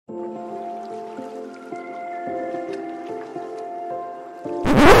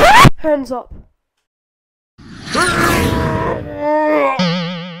Hands up.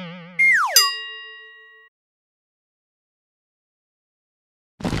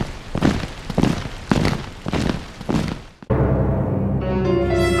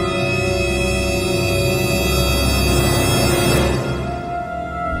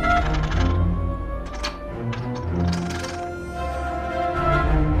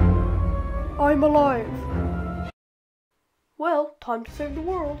 I'm alive. Well, time to save the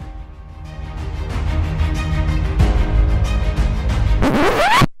world.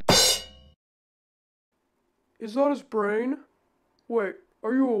 Is that his brain? Wait,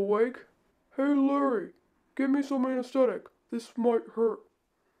 are you awake? Hey Larry, give me some anesthetic. This might hurt.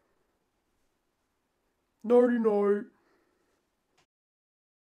 Nighty night.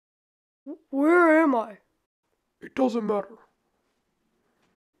 Where am I? It doesn't matter.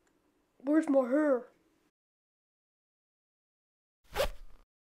 Where's my hair?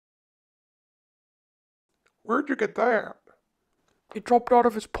 Where'd you get that? It dropped out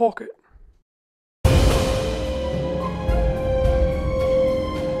of his pocket.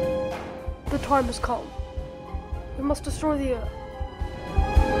 The time has come. We must destroy the Earth.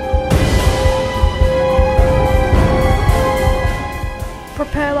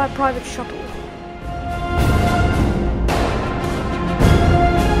 Prepare that private shuttle.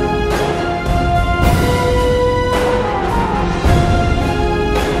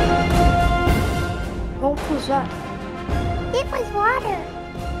 What was that? It was water.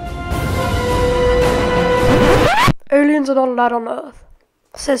 Aliens are not allowed on Earth.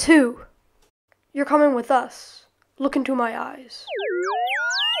 Says who? You're coming with us. Look into my eyes.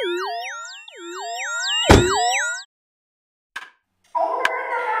 Order in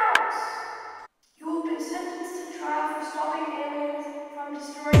the house! You have been sentenced to trial for stopping aliens from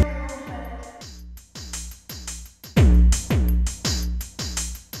destroying your own planet.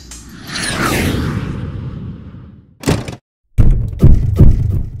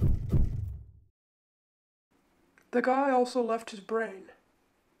 The guy also left his brain.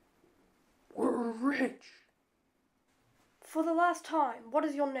 We're rich. For the last time, what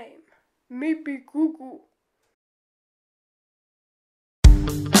is your name? Maybe Google.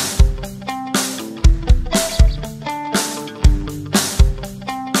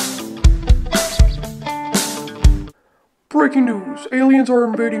 Breaking news. Aliens are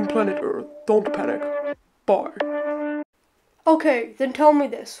invading planet Earth. Don't panic. Bye. Okay, then tell me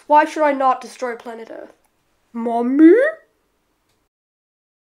this. Why should I not destroy planet Earth? Mommy?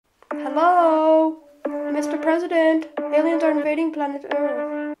 Hello? Mr. President, aliens are invading planet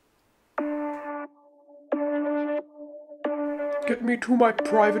Earth. Get me to my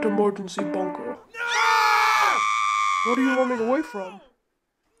private emergency bunker. No! What are you running away from?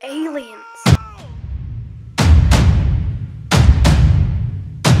 Aliens.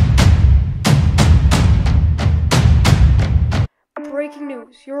 Breaking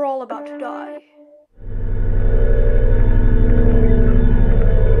news, you're all about to die.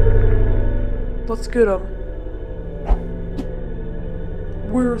 Let's get him.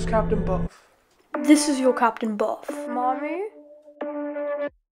 Where's Captain Buff? This is your Captain Buff. Mommy?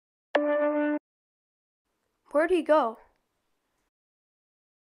 Where'd he go?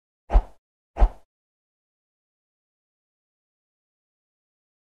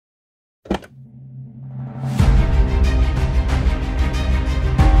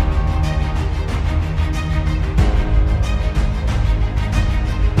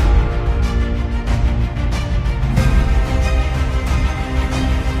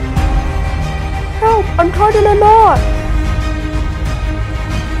 Help! I'm tied in a knot!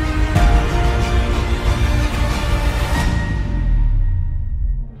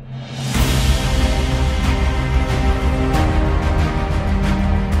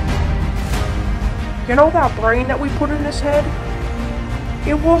 You know that brain that we put in his head?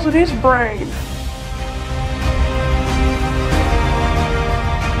 It wasn't his brain.